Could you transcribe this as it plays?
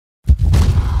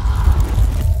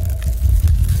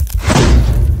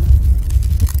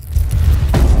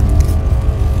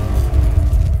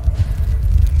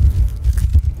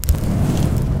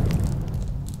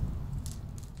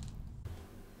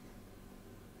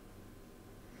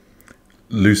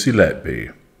Lucy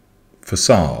Letby,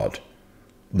 Facade,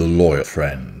 the loyal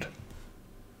friend.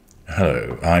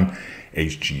 Hello, I'm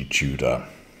H.G. Tudor.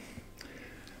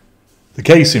 The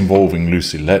case involving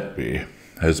Lucy Letby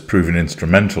has proven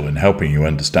instrumental in helping you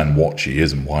understand what she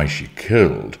is and why she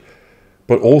killed,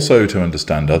 but also to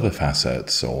understand other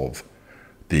facets of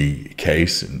the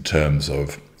case in terms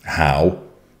of how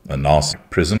a narcissist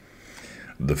prison,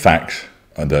 the fact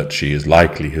that she is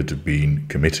likely to have been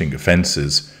committing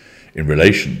offences in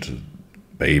relation to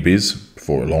babies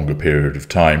for a longer period of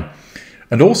time,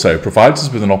 and also provides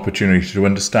us with an opportunity to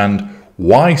understand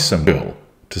why some will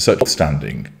to such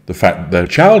standing the fact that a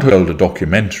child who held a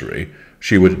documentary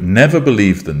she would never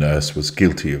believe the nurse was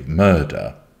guilty of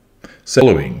murder,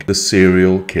 following the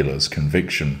serial killer's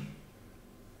conviction.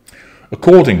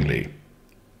 Accordingly,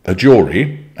 a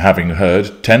jury, having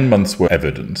heard 10 months' worth of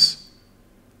evidence,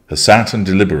 has sat and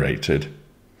deliberated,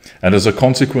 and as a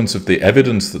consequence of the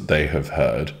evidence that they have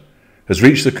heard, has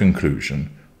reached the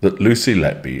conclusion that Lucy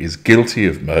Letby is guilty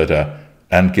of murder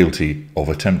and guilty of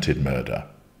attempted murder.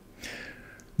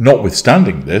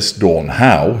 Notwithstanding this, Dawn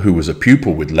Howe, who was a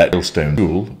pupil with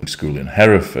Letby School in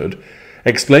Hereford,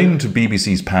 explained to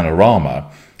BBC's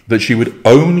Panorama that she would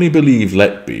only believe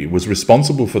Letby was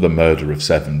responsible for the murder of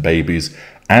 7 babies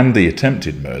and the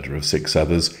attempted murder of 6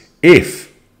 others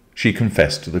if she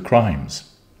confessed to the crimes.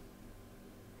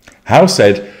 Howe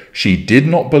said she did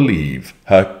not believe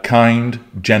her kind,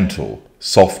 gentle,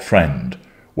 soft friend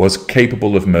was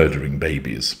capable of murdering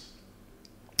babies.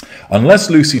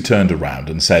 Unless Lucy turned around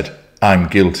and said, "I'm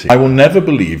guilty, I will never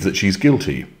believe that she's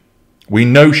guilty. We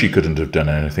know she couldn't have done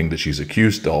anything that she's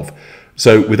accused of,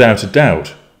 so without a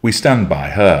doubt, we stand by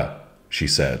her," she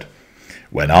said.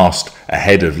 When asked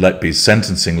ahead of Letby's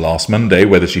sentencing last Monday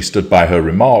whether she stood by her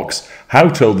remarks, Howe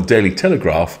told the Daily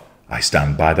Telegraph, "I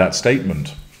stand by that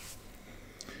statement."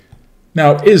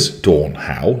 Now, is Dawn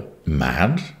Howe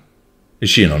mad? Is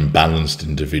she an unbalanced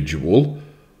individual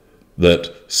that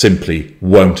simply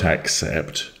won't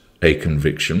accept a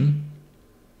conviction?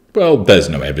 Well, there's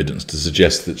no evidence to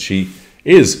suggest that she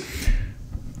is.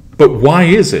 But why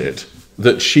is it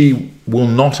that she will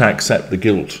not accept the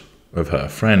guilt of her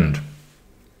friend?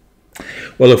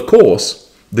 Well, of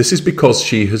course, this is because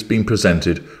she has been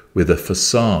presented with a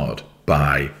facade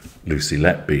by Lucy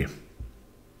Letby.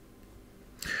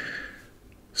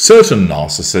 Certain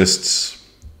narcissists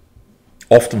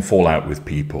often fall out with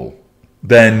people.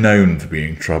 They're known for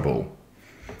being trouble.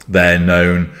 They're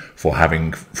known for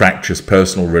having fractious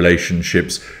personal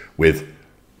relationships with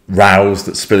rows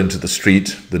that spill into the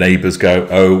street. The neighbours go,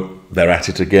 "Oh, they're at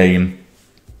it again."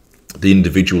 The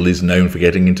individual is known for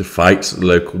getting into fights at the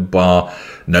local bar,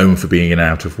 known for being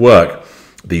out of work.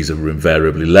 These are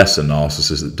invariably lesser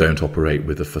narcissists that don't operate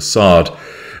with a facade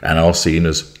and are seen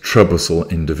as troublesome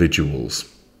individuals.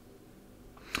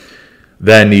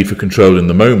 Their need for control in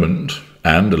the moment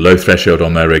and a low threshold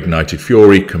on their ignited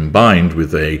fury, combined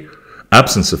with an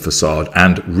absence of facade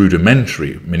and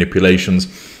rudimentary manipulations,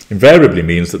 invariably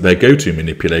means that their go-to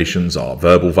manipulations are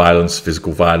verbal violence,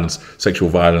 physical violence, sexual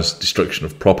violence, destruction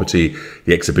of property,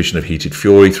 the exhibition of heated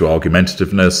fury through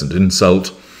argumentativeness and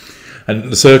insult. And in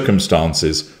the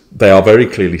circumstances, they are very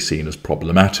clearly seen as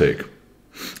problematic.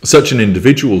 Such an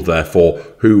individual, therefore,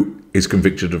 who is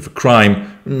convicted of a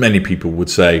crime, many people would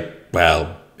say,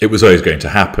 well, it was always going to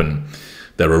happen.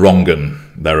 They're a wrong 'un,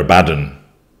 they're a bad 'un.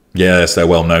 Yes, they're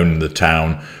well known in the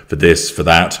town for this, for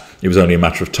that. It was only a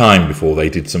matter of time before they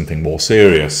did something more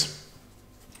serious.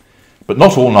 But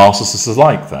not all narcissists are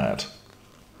like that.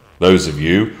 Those of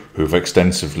you who've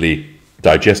extensively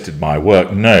digested my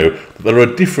work know that there are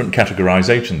different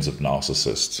categorizations of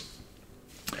narcissists.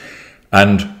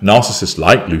 And narcissists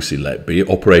like Lucy Letby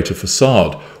operate a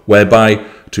facade whereby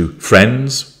to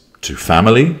friends, to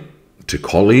family, to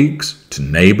colleagues, to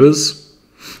neighbours,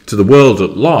 to the world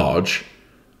at large,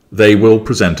 they will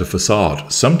present a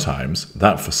facade. Sometimes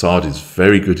that facade is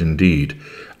very good indeed,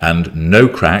 and no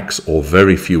cracks or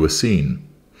very few are seen.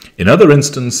 In other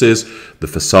instances, the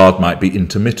facade might be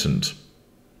intermittent,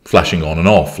 flashing on and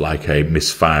off like a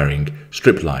misfiring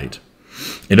strip light.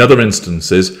 In other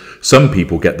instances, some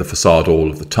people get the facade all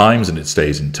of the times and it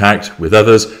stays intact, with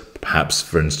others, perhaps,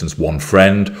 for instance, one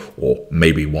friend, or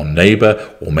maybe one neighbour,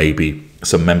 or maybe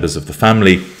some members of the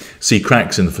family, see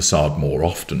cracks in the facade more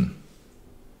often.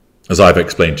 As I've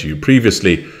explained to you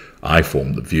previously, I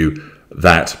form the view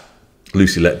that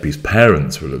Lucy Letby's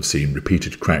parents will have seen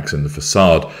repeated cracks in the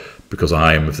facade, because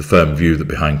I am of the firm view that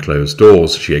behind closed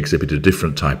doors she exhibited a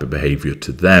different type of behaviour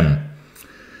to them.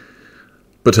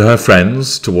 But to her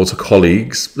friends, towards her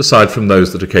colleagues, aside from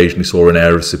those that occasionally saw an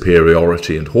air of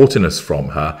superiority and haughtiness from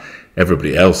her,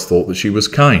 everybody else thought that she was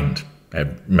kind.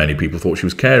 Many people thought she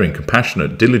was caring,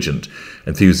 compassionate, diligent,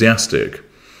 enthusiastic,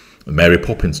 a Mary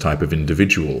Poppins type of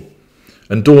individual.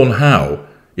 And Dawn Howe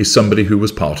is somebody who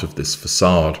was part of this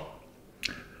facade.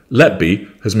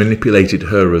 Letby has manipulated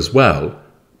her as well,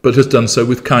 but has done so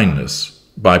with kindness,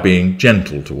 by being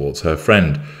gentle towards her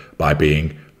friend, by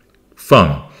being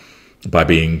fun, by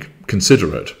being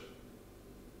considerate.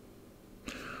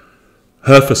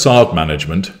 Her facade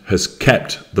management has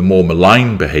kept the more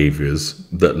malign behaviours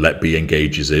that Letby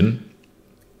engages in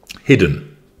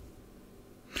hidden.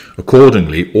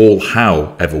 Accordingly, all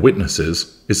Howe ever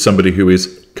witnesses is somebody who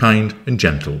is kind and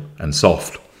gentle and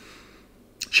soft.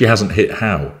 She hasn't hit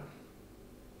Howe.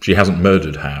 She hasn't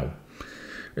murdered Howe.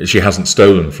 She hasn't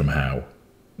stolen from Howe.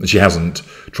 She hasn't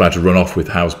tried to run off with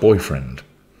Howe's boyfriend.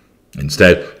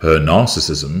 Instead, her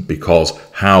narcissism, because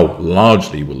Howe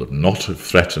largely will not have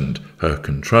threatened her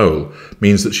control,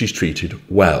 means that she's treated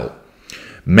well.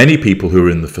 Many people who are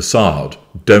in the facade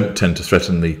don't tend to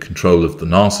threaten the control of the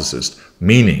narcissist,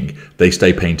 meaning they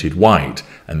stay painted white,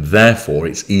 and therefore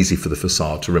it's easy for the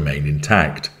facade to remain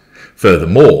intact.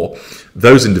 Furthermore,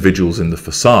 those individuals in the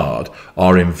facade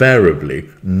are invariably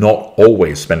not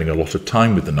always spending a lot of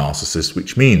time with the narcissist,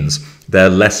 which means they're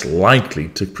less likely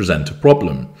to present a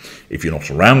problem. If you're not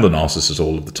around the narcissist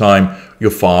all of the time, you're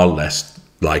far less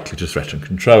likely to threaten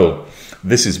control.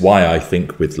 This is why I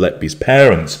think with Letby's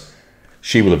parents,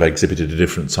 she will have exhibited a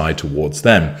different side towards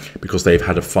them, because they've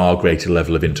had a far greater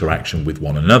level of interaction with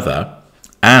one another,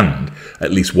 and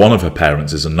at least one of her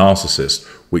parents is a narcissist,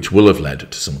 which will have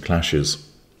led to some clashes.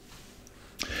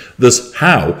 Thus,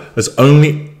 Howe has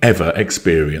only ever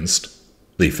experienced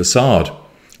the facade,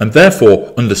 and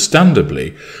therefore,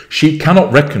 understandably, she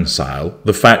cannot reconcile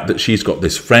the fact that she's got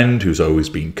this friend who's always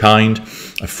been kind,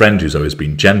 a friend who's always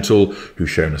been gentle, who's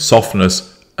shown a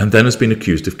softness, and then has been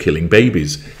accused of killing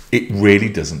babies. It really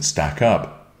doesn't stack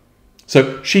up.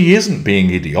 So she isn't being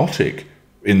idiotic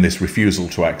in this refusal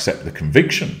to accept the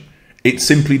conviction. It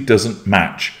simply doesn't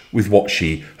match with what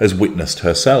she has witnessed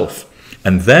herself.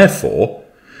 And therefore,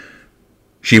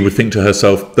 she would think to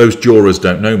herself, those jurors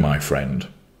don't know my friend.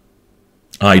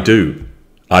 I do.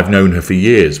 I've known her for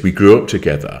years. We grew up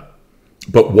together.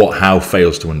 But what Howe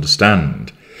fails to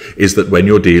understand is that when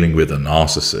you're dealing with a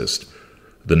narcissist,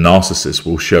 the narcissist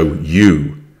will show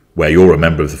you, where you're a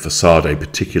member of the facade, a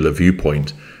particular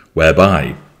viewpoint,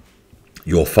 whereby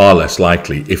you're far less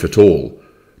likely, if at all,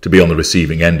 to be on the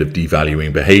receiving end of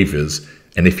devaluing behaviours,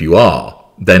 and if you are,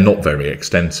 they're not very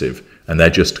extensive, and they're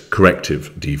just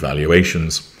corrective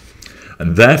devaluations.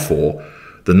 And therefore,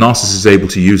 the narcissist is able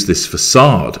to use this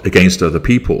facade against other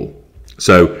people.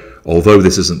 So, although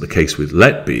this isn't the case with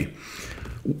Letby,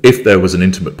 if there was an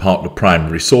intimate partner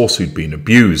primary source who'd been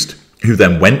abused, who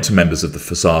then went to members of the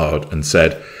facade and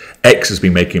said, X has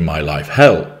been making my life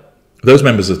hell, those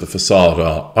members of the facade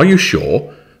are you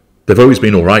sure? They've always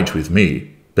been all right with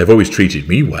me. They've always treated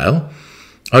me well.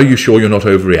 Are you sure you're not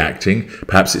overreacting?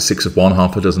 Perhaps it's 6 of one,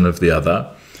 half a dozen of the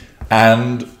other.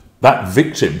 And that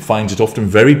victim finds it often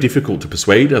very difficult to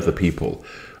persuade other people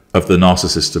of the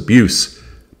narcissist's abuse,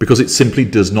 because it simply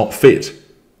does not fit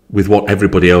with what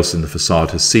everybody else in the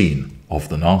facade has seen of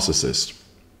the narcissist.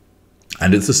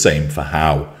 And it's the same for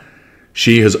Howe.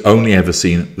 She has only ever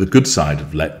seen the good side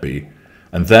of Letby,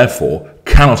 and therefore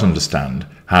cannot understand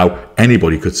how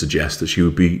anybody could suggest that she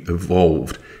would be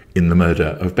involved in the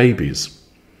murder of babies.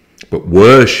 But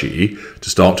were she to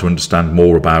start to understand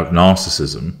more about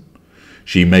narcissism,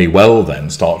 she may well then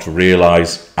start to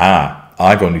realise,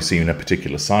 I've only seen a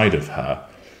particular side of her,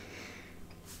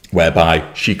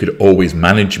 whereby she could always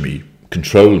manage me,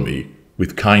 control me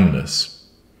with kindness.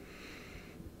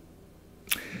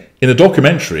 In a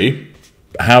documentary,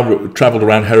 Howe travelled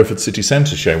around Hereford city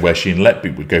centre, showing where she and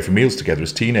Letby would go for meals together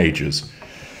as teenagers.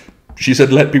 She said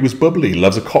Letby was bubbly,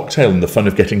 loves a cocktail and the fun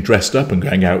of getting dressed up and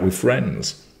going out with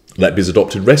friends. Letby's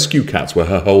adopted rescue cats were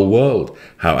her whole world.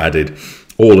 Howe added,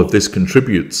 all of this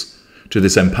contributes to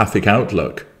this empathic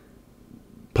outlook.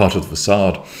 Part of the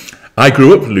facade. I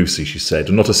grew up with Lucy, she said,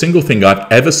 and not a single thing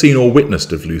I've ever seen or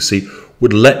witnessed of Lucy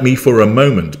would let me for a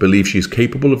moment believe she's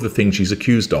capable of the thing she's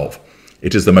accused of.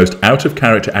 It is the most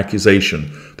out-of-character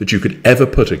accusation that you could ever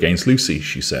put against Lucy,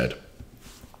 she said.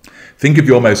 Think of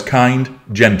your most kind,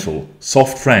 gentle,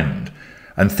 soft friend,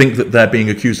 and think that they're being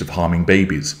accused of harming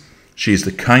babies. She is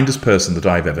the kindest person that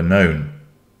I've ever known.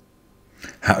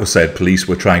 Howe said police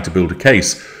were trying to build a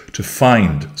case to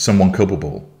find someone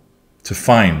culpable, to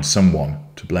find someone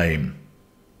to blame.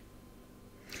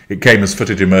 It came as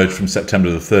footage emerged from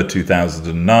September the 3rd,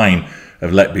 2009,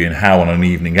 of Letby and Howe on an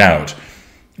evening out,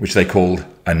 which they called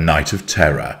a night of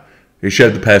terror. It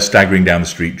showed the pair staggering down the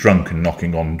street drunk and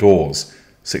knocking on doors.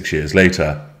 6 years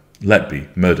later,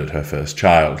 Letby murdered her first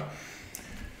child.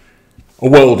 A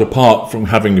world apart from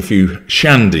having a few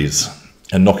shandies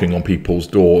and knocking on people's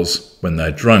doors when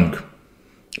they're drunk.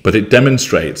 But it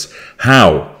demonstrates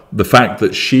how the fact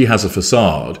that she has a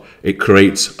facade, it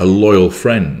creates a loyal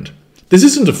friend. This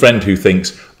isn't a friend who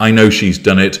thinks, I know she's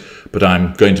done it, but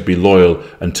I'm going to be loyal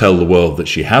and tell the world that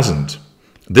she hasn't.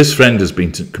 This friend has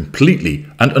been completely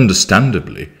and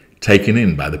understandably taken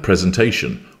in by the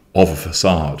presentation of a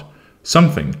facade,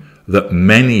 something that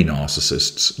many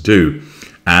narcissists do.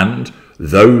 And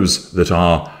those that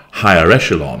are higher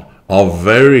echelon are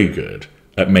very good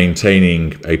at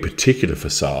maintaining a particular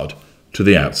facade to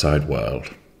the outside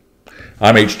world.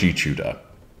 I'm H.G. Tudor.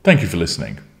 Thank you for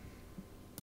listening.